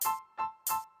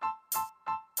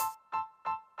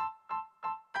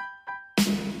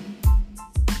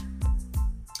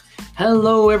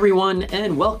Hello, everyone,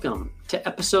 and welcome to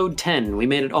episode 10. We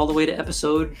made it all the way to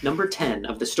episode number 10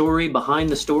 of the story behind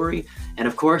the story. And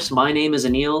of course, my name is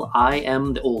Anil. I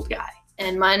am the old guy.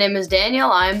 And my name is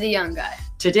Daniel. I'm the young guy.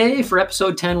 Today, for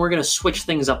episode 10, we're going to switch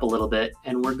things up a little bit,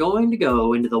 and we're going to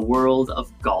go into the world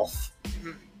of golf.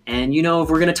 Mm-hmm. And if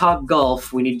we're going to talk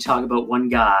golf, we need to talk about one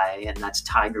guy, and that's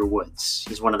Tiger Woods.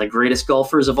 He's one of the greatest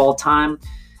golfers of all time.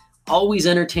 Always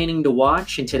entertaining to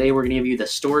watch, and today we're going to give you the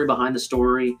story behind the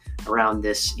story around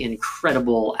this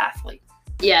incredible athlete.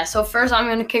 Yeah, so first I'm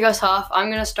going to kick us off. I'm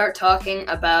going to start talking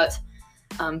about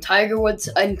Tiger Woods'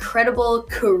 incredible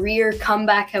career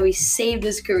comeback, how he saved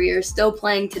his career, still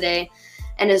playing today,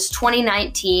 and his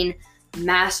 2019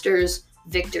 Masters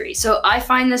victory. So I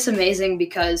find this amazing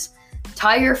because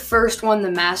Tiger first won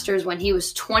the Masters when he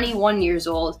was 21 years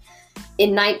old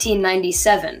in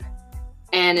 1997.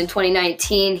 And in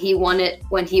 2019, he won it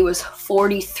when he was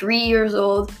 43 years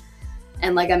old.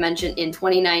 And like I mentioned, in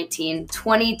 2019,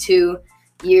 22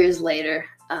 years later,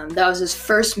 that was his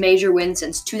first major win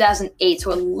since 2008.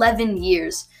 So 11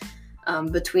 years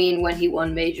between when he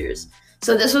won majors.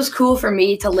 So this was cool for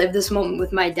me to live this moment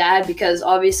with my dad because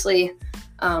obviously,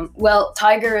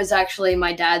 Tiger is actually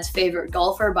my dad's favorite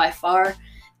golfer by far.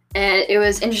 And it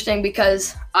was interesting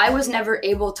because I was never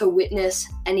able to witness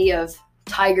any of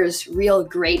Tiger's real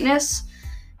greatness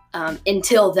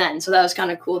until then. So that was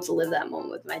kind of cool to live that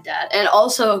moment with my dad. And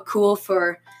also cool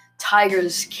for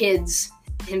Tiger's kids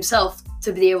himself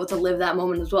to be able to live that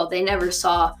moment as well. They never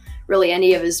saw really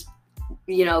any of his,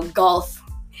 golf,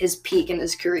 his peak in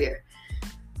his career.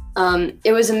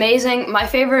 It was amazing. My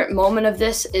favorite moment of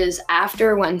this is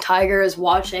after when Tiger is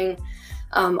watching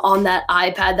on that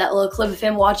iPad, that little clip of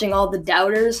him watching all the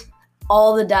doubters,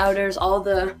 all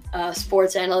the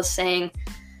sports analysts saying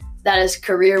that his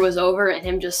career was over and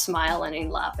him just smiling and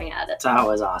laughing at it. That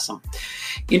was awesome.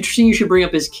 Interesting you should bring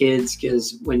up his kids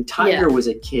because when Tiger was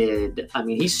a kid,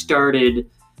 he started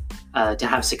to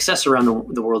have success around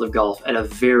the world of golf at a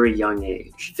very young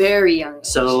age. Very young age.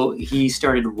 So he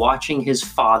started watching his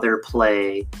father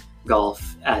play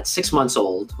golf at 6 months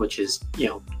old, which is,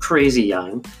 crazy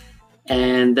young.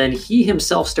 And then he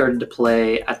himself started to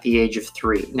play at the age of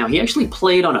 3. Now, he actually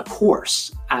played on a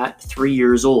course at 3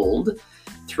 years old.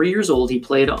 3 years old, he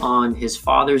played on his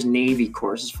father's Navy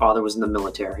course. His father was in the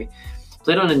military.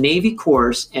 Played on a Navy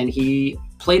course, and he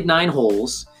played 9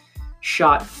 holes,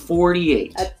 shot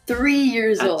 48. At 3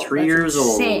 years old. At 3 years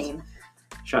insane. old.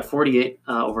 Shot 48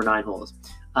 over 9 holes.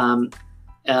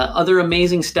 Other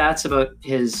amazing stats about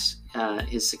his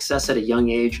success at a young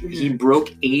age. Mm-hmm. He broke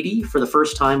 80 for the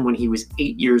first time when he was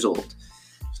 8 years old.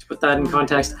 Just to put that in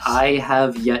context, I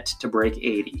have yet to break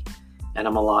 80, and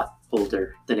I'm a lot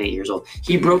older than 8 years old.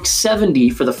 He broke 70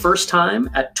 for the first time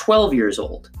at 12 years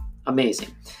old.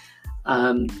 Amazing.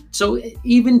 So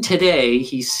even today,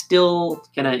 he's still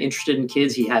kind of interested in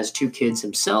kids. He has 2 kids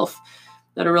himself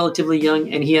that are relatively young,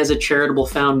 and he has a charitable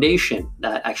foundation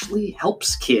that actually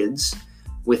helps kids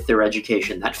with their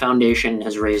education. That foundation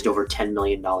has raised over $10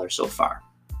 million so far.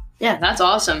 Yeah, that's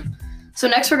awesome. So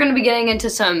next we're going to be getting into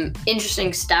some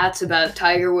interesting stats about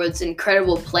Tiger Woods'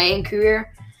 incredible playing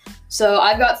career. So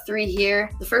I've got 3 here.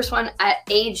 The first one, at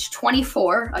age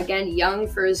 24, again, young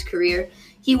for his career,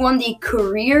 he won the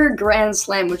Career Grand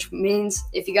Slam, which means,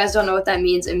 if you guys don't know what that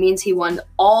means, it means he won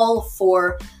all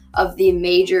 4 of the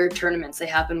major tournaments. They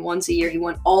happen once a year. He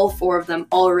won all 4 of them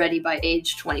already by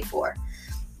age 24.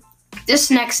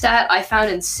 This next stat I found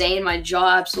insane. My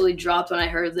jaw absolutely dropped when I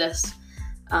heard this.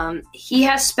 He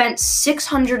has spent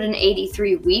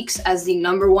 683 weeks as the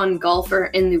number 1 golfer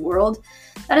in the world.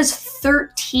 That is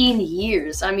 13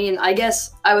 years. I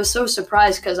guess I was so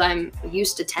surprised because I'm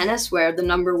used to tennis where the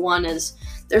number 1 is,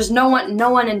 there's no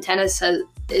one in tennis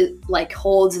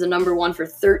holds the number 1 for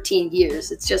 13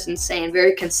 years. It's just insane.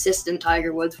 Very consistent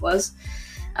Tiger Woods was.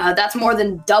 That's more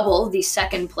than double the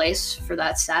second place for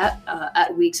that stat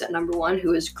at weeks at number 1,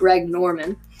 who is Greg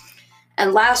Norman.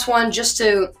 And last one, just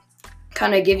to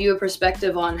kind of give you a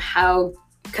perspective on how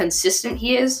consistent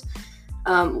he is.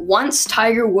 Once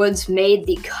Tiger Woods made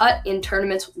the cut in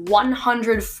tournaments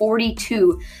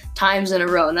 142 times in a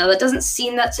row. Now, that doesn't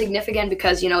seem that significant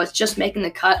because, it's just making the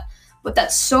cut, but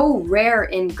that's so rare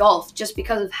in golf just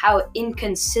because of how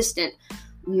inconsistent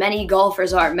many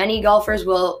golfers are. Many golfers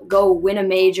will go win a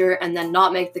major and then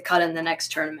not make the cut in the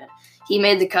next tournament. He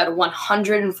made the cut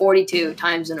 142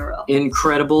 times in a row.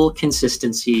 Incredible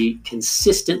consistency,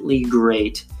 consistently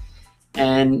great.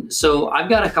 And so I've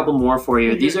got a couple more for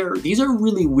you. Mm-hmm. These are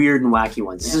really weird and wacky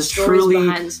ones. Yeah, this is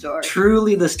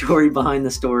truly the story behind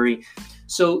the story.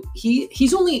 So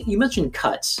he's only, you mentioned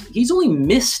cuts. He's only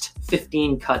missed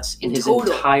 15 cuts in his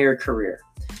entire career.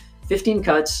 15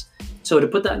 cuts. So to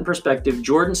put that in perspective,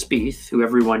 Jordan Spieth, who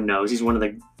everyone knows, he's one of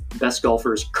the best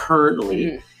golfers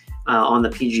currently on the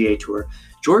PGA Tour.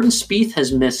 Jordan Spieth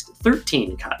has missed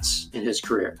 13 cuts in his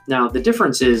career. Now, the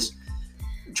difference is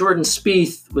Jordan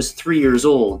Spieth was 3 years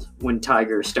old when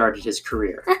Tiger started his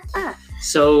career.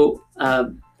 So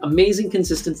amazing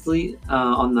consistency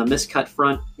on the miscut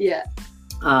front. Yeah.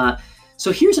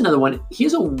 So here's another one. He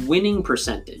has a winning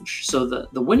percentage. So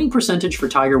the winning percentage for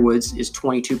Tiger Woods is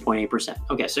 22.8%.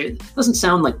 Okay, so it doesn't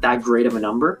sound like that great of a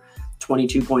number,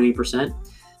 22.8%.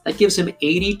 That gives him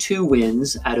 82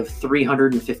 wins out of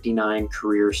 359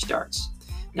 career starts.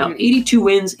 Now, 82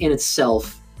 wins in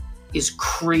itself is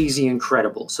crazy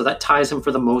incredible. So that ties him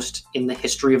for the most in the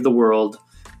history of the world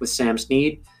with Sam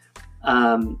Snead.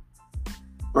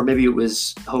 Or maybe it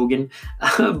was Hogan.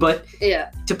 But yeah,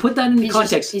 to put that in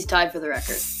context, he's tied for the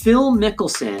record. Phil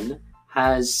Mickelson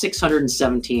has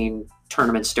 617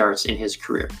 tournament starts in his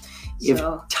career. If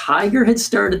Tiger had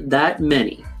started that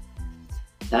many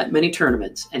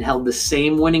tournaments and held the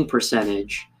same winning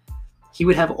percentage, he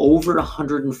would have over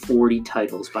 140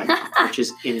 titles by now, which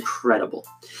is incredible.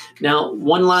 Now,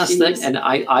 one last thing, and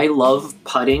I love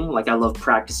putting. Like, I love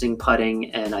practicing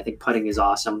putting, and I think putting is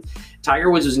awesome.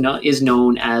 Tiger Woods is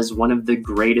known as one of the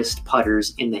greatest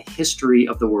putters in the history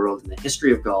of the world, in the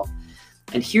history of golf.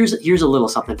 And here's a little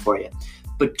something for you.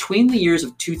 Between the years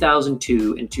of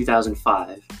 2002 and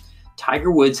 2005,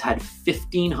 Tiger Woods had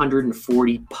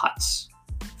 1,540 putts.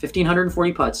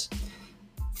 1,540 putts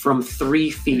from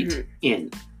 3 feet in.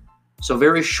 So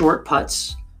very short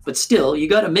putts, but still, you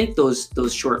got to make those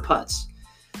short putts.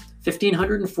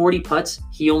 1,540 putts,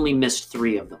 he only missed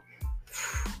 3 of them.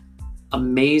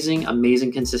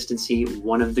 Amazing consistency.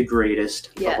 One of the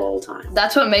greatest of all time.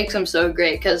 That's what makes him so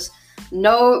great, because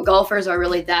no golfers are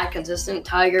really that consistent.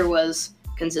 Tiger was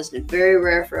consistent. Very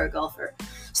rare for a golfer.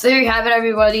 So there you have it,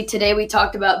 everybody. Today we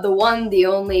talked about the one, the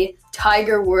only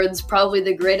Tiger Woods, probably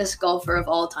the greatest golfer of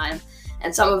all time,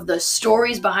 and some of the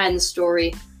stories behind the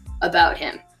story about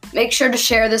him. Make sure to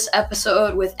share this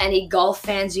episode with any golf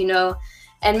fans you know.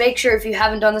 And make sure, if you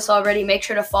haven't done this already, make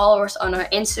sure to follow us on our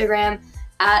Instagram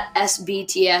at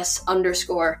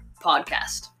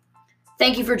 @SBTS_podcast.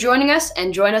 Thank you for joining us,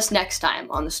 and join us next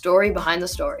time on The Story Behind the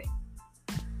Story.